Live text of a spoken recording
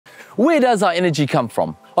Where does our energy come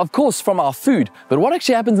from? Of course, from our food, but what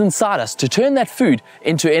actually happens inside us to turn that food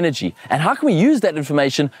into energy? And how can we use that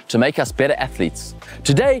information to make us better athletes?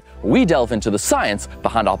 Today, we delve into the science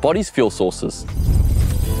behind our body's fuel sources.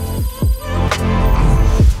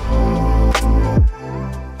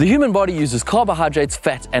 The human body uses carbohydrates,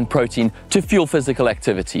 fat, and protein to fuel physical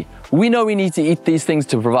activity. We know we need to eat these things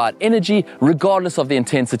to provide energy regardless of the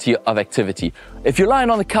intensity of activity. If you're lying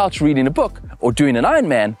on the couch reading a book or doing an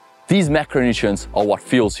Ironman, these macronutrients are what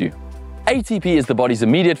fuels you. ATP is the body's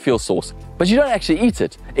immediate fuel source, but you don't actually eat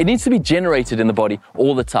it. It needs to be generated in the body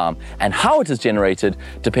all the time, and how it is generated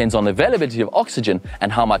depends on the availability of oxygen and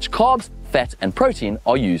how much carbs, fat, and protein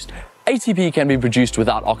are used. ATP can be produced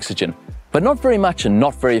without oxygen, but not very much and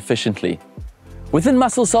not very efficiently. Within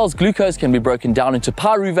muscle cells, glucose can be broken down into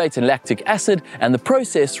pyruvate and lactic acid, and the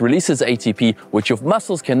process releases ATP, which your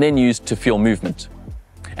muscles can then use to fuel movement.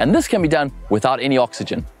 And this can be done without any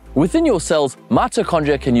oxygen. Within your cells,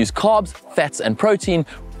 mitochondria can use carbs, fats, and protein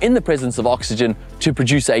in the presence of oxygen to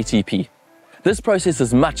produce ATP. This process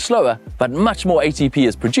is much slower, but much more ATP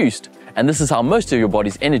is produced, and this is how most of your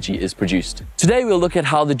body's energy is produced. Today we'll look at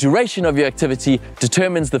how the duration of your activity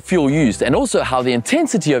determines the fuel used, and also how the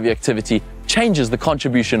intensity of your activity changes the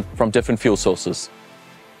contribution from different fuel sources.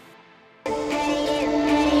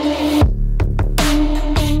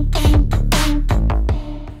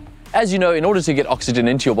 As you know, in order to get oxygen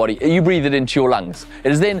into your body, you breathe it into your lungs.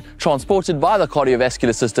 It is then transported by the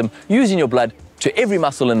cardiovascular system using your blood to every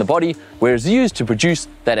muscle in the body, where it's used to produce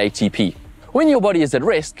that ATP. When your body is at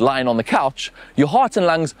rest, lying on the couch, your heart and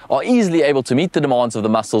lungs are easily able to meet the demands of the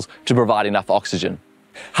muscles to provide enough oxygen.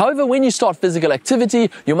 However, when you start physical activity,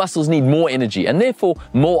 your muscles need more energy and therefore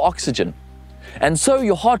more oxygen. And so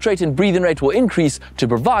your heart rate and breathing rate will increase to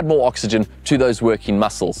provide more oxygen to those working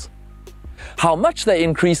muscles. How much they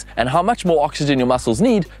increase and how much more oxygen your muscles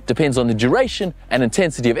need depends on the duration and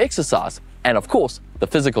intensity of exercise, and of course, the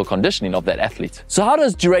physical conditioning of that athlete. So how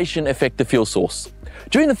does duration affect the fuel source?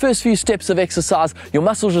 During the first few steps of exercise, your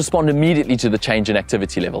muscles respond immediately to the change in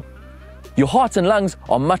activity level. Your heart and lungs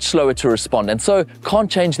are much slower to respond, and so can't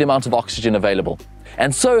change the amount of oxygen available.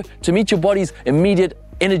 And so, to meet your body's immediate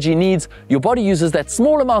energy needs, your body uses that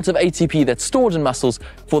small amount of ATP that's stored in muscles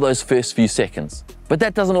for those first few seconds. But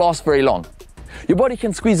that doesn't last very long. Your body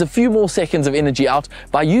can squeeze a few more seconds of energy out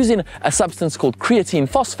by using a substance called creatine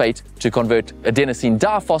phosphate to convert adenosine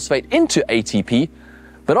diphosphate into ATP,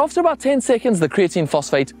 but after about 10 seconds, the creatine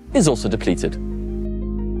phosphate is also depleted.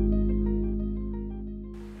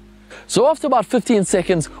 So after about 15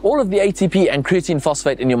 seconds, all of the ATP and creatine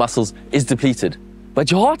phosphate in your muscles is depleted. But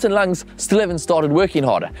your heart and lungs still haven't started working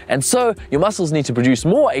harder, and so your muscles need to produce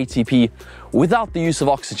more ATP without the use of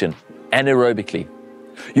oxygen, anaerobically.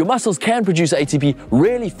 Your muscles can produce ATP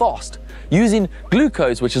really fast, using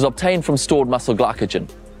glucose, which is obtained from stored muscle glycogen.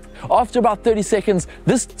 After about 30 seconds,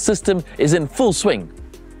 this system is in full swing,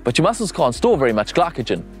 but your muscles can't store very much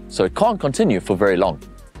glycogen, so it can't continue for very long.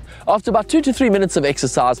 After about 2 to 3 minutes of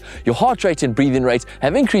exercise, your heart rate and breathing rate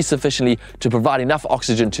have increased sufficiently to provide enough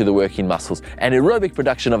oxygen to the working muscles, and aerobic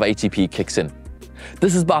production of ATP kicks in.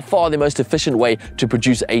 This is by far the most efficient way to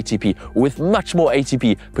produce ATP, with much more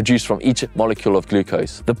ATP produced from each molecule of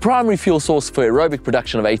glucose. The primary fuel source for aerobic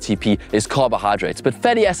production of ATP is carbohydrates, but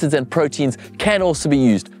fatty acids and proteins can also be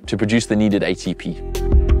used to produce the needed ATP.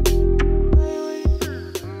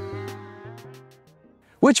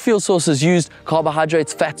 Which fuel source is used,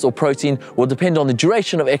 carbohydrates, fats, or protein, will depend on the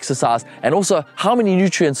duration of exercise and also how many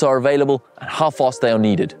nutrients are available and how fast they are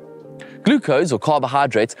needed. Glucose, or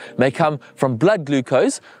carbohydrates, may come from blood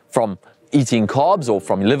glucose, from eating carbs, or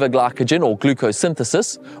from liver glycogen or glucose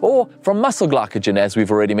synthesis, or from muscle glycogen, as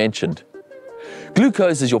we've already mentioned.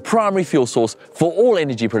 Glucose is your primary fuel source for all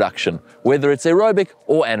energy production, whether it's aerobic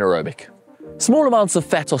or anaerobic. Small amounts of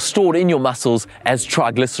fat are stored in your muscles as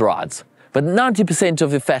triglycerides, but 90%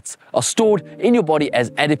 of the fats are stored in your body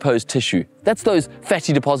as adipose tissue. That's those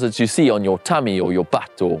fatty deposits you see on your tummy or your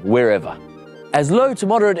butt or wherever. As low to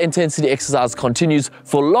moderate intensity exercise continues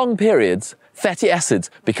for long periods, fatty acids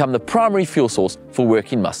become the primary fuel source for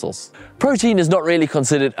working muscles. Protein is not really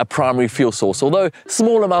considered a primary fuel source, although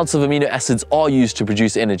small amounts of amino acids are used to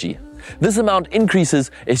produce energy. This amount increases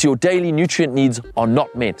as your daily nutrient needs are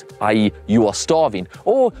not met, i.e. you are starving,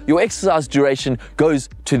 or your exercise duration goes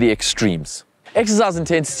to the extremes. Exercise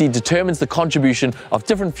intensity determines the contribution of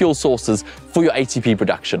different fuel sources for your ATP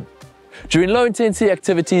production. During low-intensity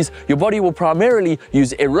activities, your body will primarily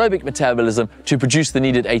use aerobic metabolism to produce the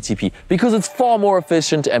needed ATP because it's far more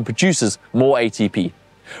efficient and produces more ATP,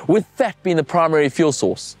 with fat being the primary fuel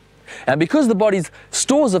source. And because the body's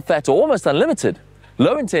stores of fat are almost unlimited,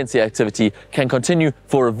 low intensity activity can continue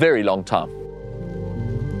for a very long time.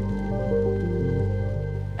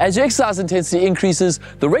 As your exercise intensity increases,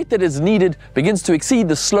 the rate that is needed begins to exceed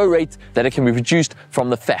the slow rate that it can be produced from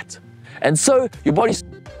the fat. And so your body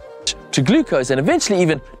to glucose and eventually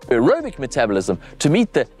even aerobic metabolism to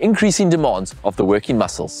meet the increasing demands of the working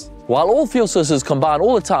muscles. While all fuel sources combine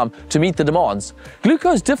all the time to meet the demands,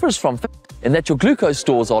 glucose differs from fat in that your glucose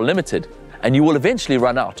stores are limited and you will eventually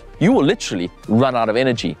run out. You will literally run out of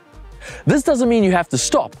energy. This doesn't mean you have to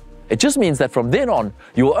stop. It just means that from then on,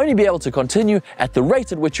 you will only be able to continue at the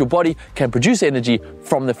rate at which your body can produce energy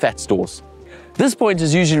from the fat stores. This point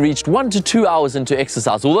is usually reached 1 to 2 hours into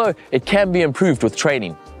exercise, although it can be improved with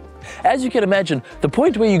training. As you can imagine, the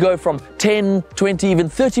point where you go from 10, 20, even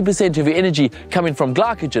 30% of your energy coming from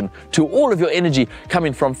glycogen to all of your energy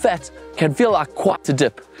coming from fat can feel like quite a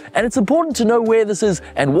dip. And it's important to know where this is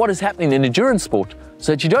and what is happening in endurance sport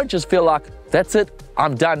so that you don't just feel like, that's it,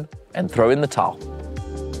 I'm done, and throw in the towel.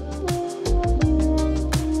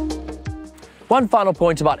 One final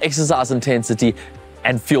point about exercise intensity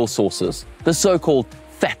and fuel sources, the so-called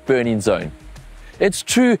fat burning zone. It's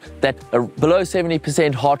true that below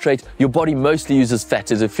 70% heart rate, your body mostly uses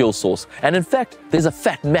fat as a fuel source. And in fact, there's a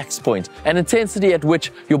fat max point, an intensity at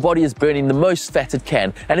which your body is burning the most fat it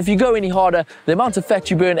can. And if you go any harder, the amount of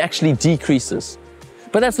fat you burn actually decreases.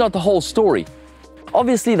 But that's not the whole story.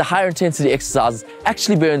 Obviously, the higher intensity exercise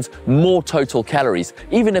actually burns more total calories,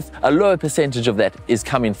 even if a lower percentage of that is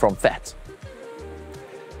coming from fat.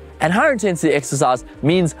 And higher intensity exercise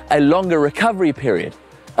means a longer recovery period,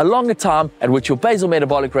 a longer time at which your basal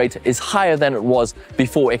metabolic rate is higher than it was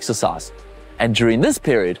before exercise. And during this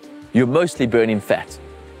period, you're mostly burning fat.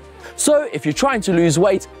 So if you're trying to lose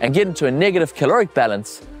weight and get into a negative caloric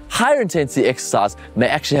balance, higher intensity exercise may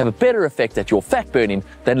actually have a better effect at your fat burning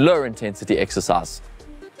than lower intensity exercise.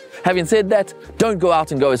 Having said that, don't go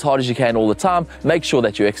out and go as hard as you can all the time. Make sure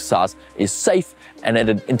that your exercise is safe and at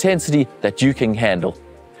an intensity that you can handle.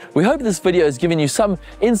 We hope this video has given you some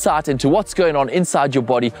insight into what's going on inside your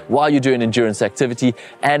body while you're doing endurance activity,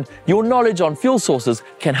 and your knowledge on fuel sources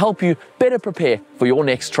can help you better prepare for your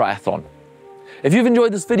next triathlon. If you've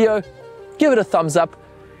enjoyed this video, give it a thumbs up,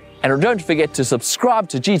 and don't forget to subscribe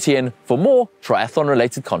to GTN for more triathlon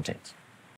related content.